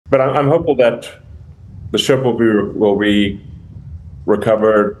But I'm hopeful that the ship will be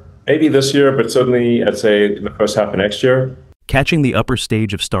recovered maybe this year, but certainly I'd say in the first half of next year. Catching the upper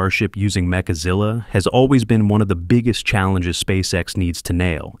stage of Starship using Mechazilla has always been one of the biggest challenges SpaceX needs to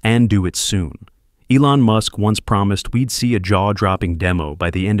nail, and do it soon. Elon Musk once promised we'd see a jaw-dropping demo by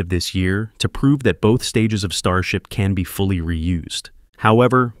the end of this year to prove that both stages of Starship can be fully reused.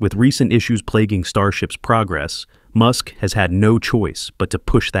 However, with recent issues plaguing Starship's progress, Musk has had no choice but to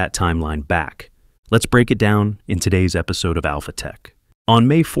push that timeline back. Let's break it down in today's episode of Alpha Tech. On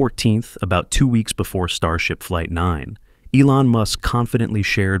May 14th, about 2 weeks before Starship Flight 9, Elon Musk confidently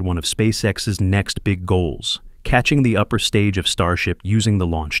shared one of SpaceX's next big goals, catching the upper stage of Starship using the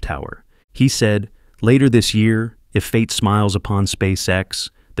launch tower. He said, "Later this year, if fate smiles upon SpaceX,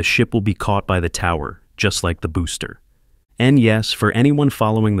 the ship will be caught by the tower, just like the booster." And yes, for anyone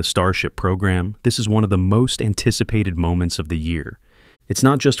following the Starship program, this is one of the most anticipated moments of the year. It's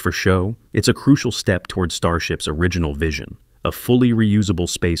not just for show, it's a crucial step towards Starship's original vision, a fully reusable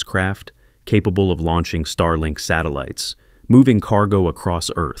spacecraft capable of launching Starlink satellites, moving cargo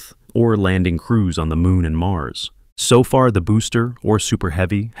across Earth, or landing crews on the Moon and Mars. So far, the booster, or Super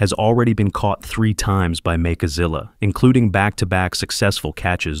Heavy, has already been caught 3 times by Mechazilla, including back-to-back successful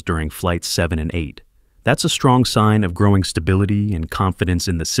catches during Flights 7 and 8. That's a strong sign of growing stability and confidence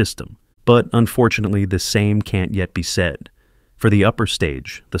in the system. But unfortunately, the same can't yet be said for the upper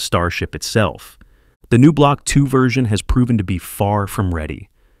stage, the Starship itself. The new Block 2 version has proven to be far from ready.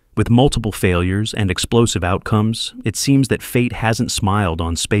 With multiple failures and explosive outcomes, it seems that fate hasn't smiled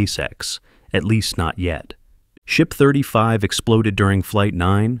on SpaceX, at least not yet. Ship 35 exploded during Flight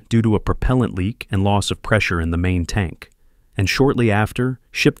 9 due to a propellant leak and loss of pressure in the main tank. And shortly after,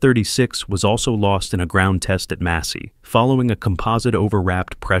 Ship 36 was also lost in a ground test at Massey, following a composite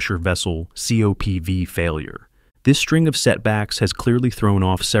overwrapped pressure vessel COPV failure. This string of setbacks has clearly thrown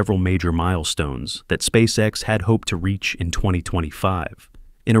off several major milestones that SpaceX had hoped to reach in 2025.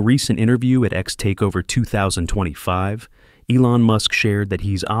 In a recent interview at X Takeover 2025, Elon Musk shared that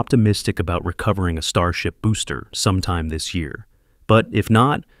he's optimistic about recovering a Starship booster sometime this year. But if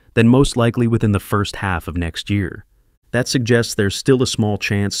not, then most likely within the first half of next year. That suggests there's still a small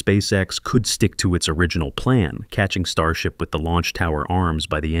chance SpaceX could stick to its original plan, catching Starship with the launch tower arms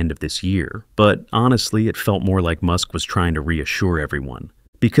by the end of this year. But honestly, it felt more like Musk was trying to reassure everyone.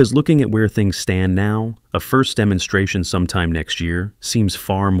 Because looking at where things stand now, a first demonstration sometime next year seems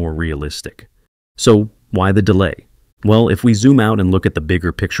far more realistic. So, why the delay? Well, if we zoom out and look at the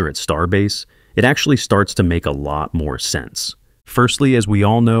bigger picture at Starbase, it actually starts to make a lot more sense. Firstly, as we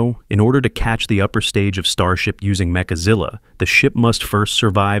all know, in order to catch the upper stage of Starship using Mechazilla, the ship must first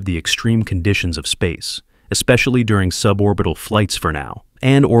survive the extreme conditions of space, especially during suborbital flights for now,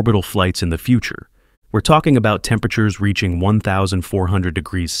 and orbital flights in the future. We're talking about temperatures reaching 1,400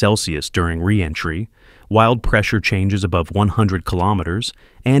 degrees Celsius during re-entry, wild pressure changes above 100 kilometers,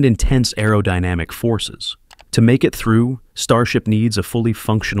 and intense aerodynamic forces. To make it through, Starship needs a fully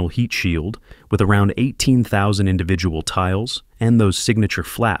functional heat shield with around 18,000 individual tiles and those signature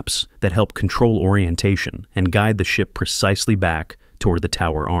flaps that help control orientation and guide the ship precisely back toward the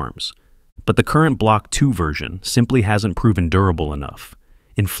tower arms. But the current Block 2 version simply hasn't proven durable enough.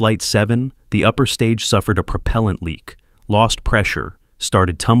 In Flight 7, the upper stage suffered a propellant leak, lost pressure,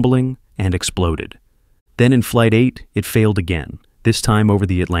 started tumbling, and exploded. Then in Flight 8, it failed again, this time over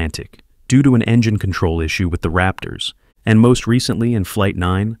the Atlantic, due to an engine control issue with the Raptors. And most recently in Flight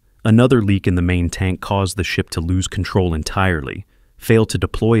 9, another leak in the main tank caused the ship to lose control entirely, fail to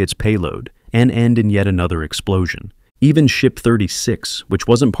deploy its payload, and end in yet another explosion. Even Ship 36, which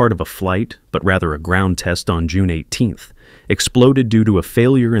wasn't part of a flight, but rather a ground test on June 18th, exploded due to a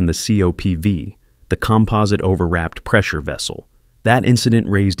failure in the COPV, the composite overwrapped pressure vessel. That incident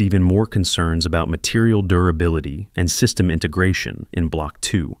raised even more concerns about material durability and system integration in Block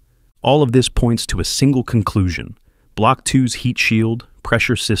 2. All of this points to a single conclusion. Block 2's heat shield,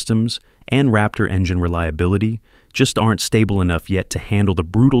 pressure systems, and Raptor engine reliability just aren't stable enough yet to handle the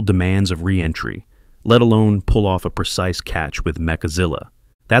brutal demands of re-entry, let alone pull off a precise catch with Mechazilla.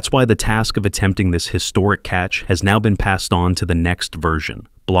 That's why the task of attempting this historic catch has now been passed on to the next version,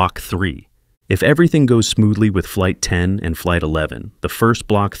 Block 3. If everything goes smoothly with Flight 10 and Flight 11, the first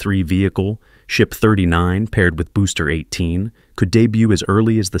Block 3 vehicle, Ship 39 paired with Booster 18, could debut as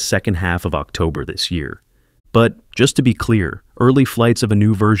early as the second half of October this year. But just to be clear, early flights of a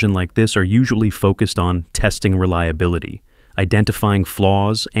new version like this are usually focused on testing reliability, identifying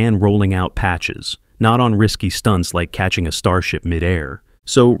flaws, and rolling out patches, not on risky stunts like catching a Starship mid-air.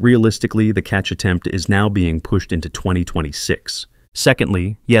 So realistically, the catch attempt is now being pushed into 2026.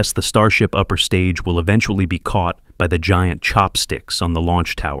 Secondly, yes, the Starship upper stage will eventually be caught by the giant chopsticks on the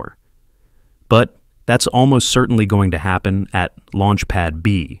launch tower. But that's almost certainly going to happen at Launch Pad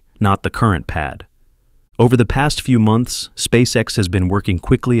B, not the current pad. Over the past few months, SpaceX has been working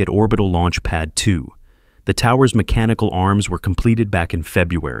quickly at Orbital Launch Pad 2. The tower's mechanical arms were completed back in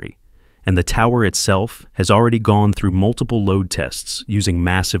February, and the tower itself has already gone through multiple load tests using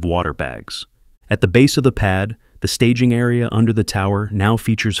massive water bags. At the base of the pad, the staging area under the tower now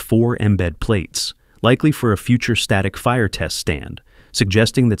features 4 embed plates, likely for a future static fire test stand,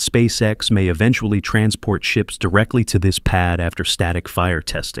 suggesting that SpaceX may eventually transport ships directly to this pad after static fire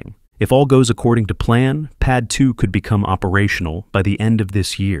testing. If all goes according to plan, Pad 2 could become operational by the end of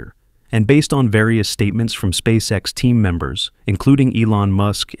this year. And based on various statements from SpaceX team members, including Elon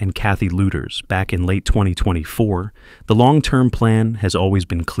Musk and Kathy Lueders back in late 2024, the long-term plan has always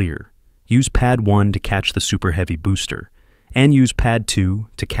been clear. Use Pad 1 to catch the Super Heavy booster, and use Pad 2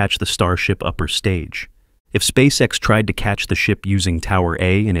 to catch the Starship upper stage. If SpaceX tried to catch the ship using Tower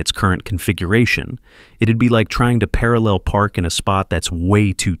A in its current configuration, it'd be like trying to parallel park in a spot that's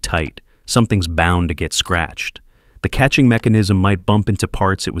way too tight. Something's bound to get scratched. The catching mechanism might bump into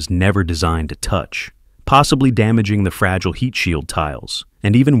parts it was never designed to touch, possibly damaging the fragile heat shield tiles.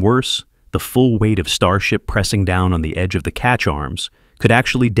 And even worse, the full weight of Starship pressing down on the edge of the catch arms could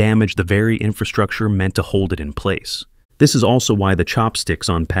actually damage the very infrastructure meant to hold it in place. This is also why the chopsticks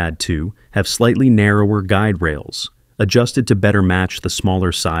on Pad 2 have slightly narrower guide rails, adjusted to better match the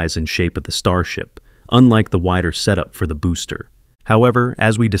smaller size and shape of the Starship, unlike the wider setup for the booster. However,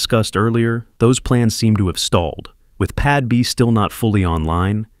 as we discussed earlier, those plans seem to have stalled. With Pad B still not fully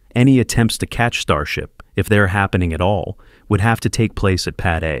online, any attempts to catch Starship, if they're happening at all, would have to take place at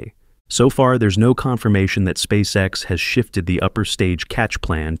Pad A. So far, there's no confirmation that SpaceX has shifted the upper stage catch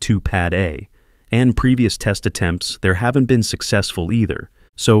plan to Pad A, and previous test attempts there haven't been successful either.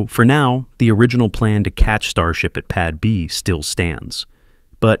 So for now, the original plan to catch Starship at Pad B still stands.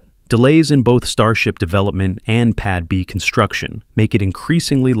 But delays in both Starship development and Pad B construction make it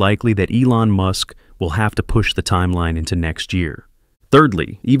increasingly likely that Elon Musk will have to push the timeline into next year.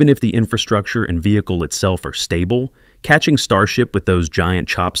 Thirdly, even if the infrastructure and vehicle itself are stable, catching Starship with those giant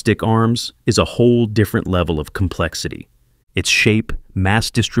chopstick arms is a whole different level of complexity. Its shape,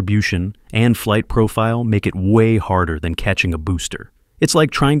 mass distribution, and flight profile make it way harder than catching a booster. It's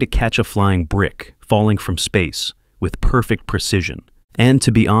like trying to catch a flying brick falling from space with perfect precision. And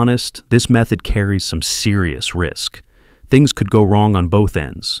to be honest, this method carries some serious risk. Things could go wrong on both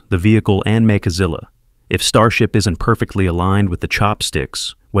ends, the vehicle and Mechazilla. If Starship isn't perfectly aligned with the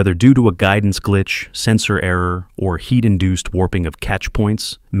chopsticks, whether due to a guidance glitch, sensor error, or heat-induced warping of catch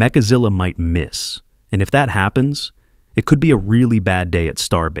points, Mechazilla might miss. And if that happens, it could be a really bad day at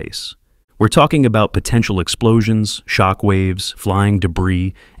Starbase. We're talking about potential explosions, shock waves, flying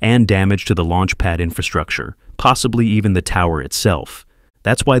debris, and damage to the launch pad infrastructure, possibly even the tower itself.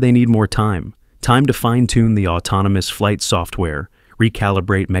 That's why they need more time. Time to fine-tune the autonomous flight software,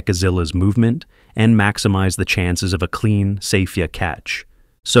 recalibrate Mechazilla's movement, and maximize the chances of a clean, safe catch.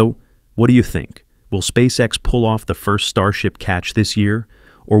 So, what do you think? Will SpaceX pull off the first Starship catch this year,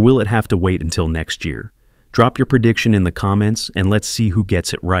 or will it have to wait until next year? Drop your prediction in the comments and let's see who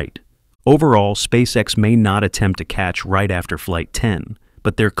gets it right. Overall, SpaceX may not attempt to catch right after Flight 10,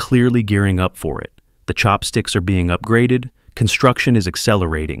 but they're clearly gearing up for it. The chopsticks are being upgraded, construction is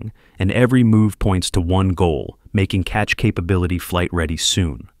accelerating, and every move points to one goal, making catch capability flight-ready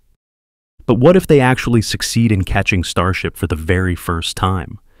soon. But what if they actually succeed in catching Starship for the very first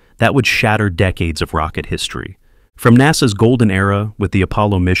time? That would shatter decades of rocket history. From NASA's golden era with the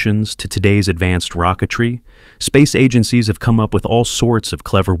Apollo missions to today's advanced rocketry, space agencies have come up with all sorts of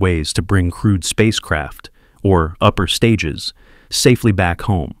clever ways to bring crewed spacecraft, or upper stages, safely back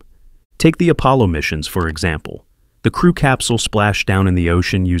home. Take the Apollo missions, for example. The crew capsule splashed down in the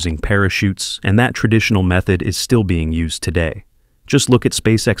ocean using parachutes, and that traditional method is still being used today. Just look at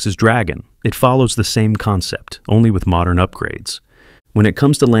SpaceX's Dragon. It follows the same concept, only with modern upgrades. When it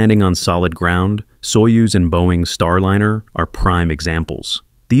comes to landing on solid ground, Soyuz and Boeing's Starliner are prime examples.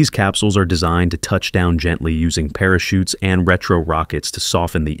 These capsules are designed to touch down gently using parachutes and retro rockets to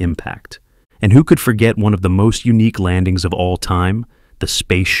soften the impact. And who could forget one of the most unique landings of all time? The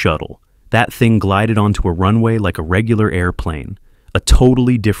Space Shuttle. That thing glided onto a runway like a regular airplane. A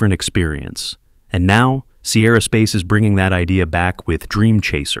totally different experience. And now, Sierra Space is bringing that idea back with Dream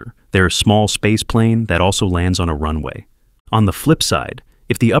Chaser, their small space plane that also lands on a runway. On the flip side,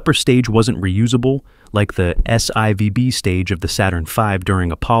 if the upper stage wasn't reusable, like the SIVB stage of the Saturn V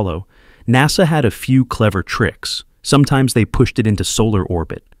during Apollo, NASA had a few clever tricks. Sometimes they pushed it into solar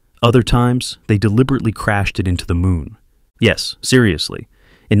orbit. Other times, they deliberately crashed it into the moon. Yes, seriously.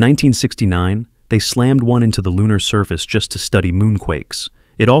 In 1969, They slammed one into the lunar surface just to study moonquakes.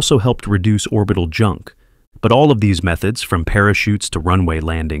 It also helped reduce orbital junk. But all of these methods, from parachutes to runway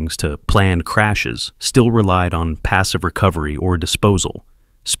landings to planned crashes, still relied on passive recovery or disposal.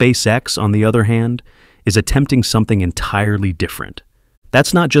 SpaceX, on the other hand, is attempting something entirely different.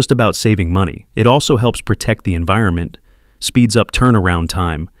 That's not just about saving money. It also helps protect the environment, speeds up turnaround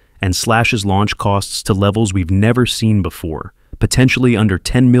time, and slashes launch costs to levels we've never seen before, potentially under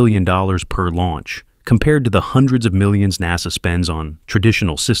 $10 million per launch, compared to the hundreds of millions NASA spends on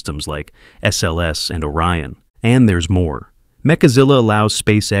traditional systems like SLS and Orion. And there's more. Mechazilla allows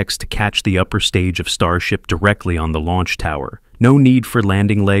SpaceX to catch the upper stage of Starship directly on the launch tower. No need for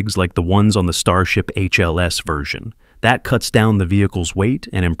landing legs like the ones on the Starship HLS version. That cuts down the vehicle's weight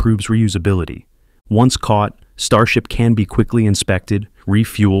and improves reusability. Once caught, Starship can be quickly inspected,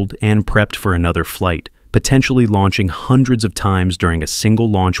 refueled, and prepped for another flight, potentially launching hundreds of times during a single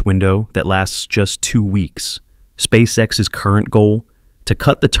launch window that lasts just 2 weeks. SpaceX's current goal? To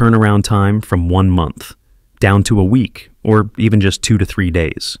cut the turnaround time from 1 month down to a week, or even just 2 to 3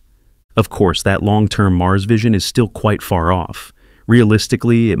 days. Of course, that long-term Mars vision is still quite far off.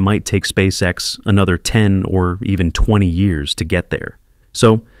 Realistically, it might take SpaceX another 10 or even 20 years to get there.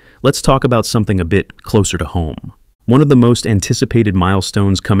 So, let's talk about something a bit closer to home. One of the most anticipated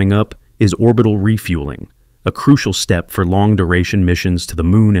milestones coming up is orbital refueling, a crucial step for long-duration missions to the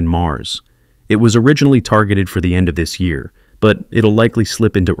Moon and Mars. It was originally targeted for the end of this year, but it'll likely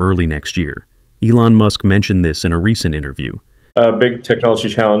slip into early next year. Elon Musk mentioned this in a recent interview. A big technology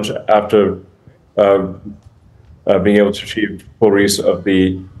challenge after being able to achieve full reuse of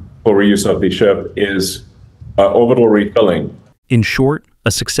the ship is orbital refilling. In short, a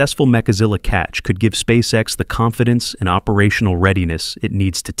successful Mechazilla catch could give SpaceX the confidence and operational readiness it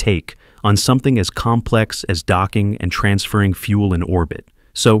needs to take on something as complex as docking and transferring fuel in orbit.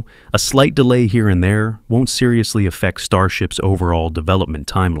 So, a slight delay here and there won't seriously affect Starship's overall development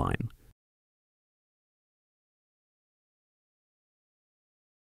timeline.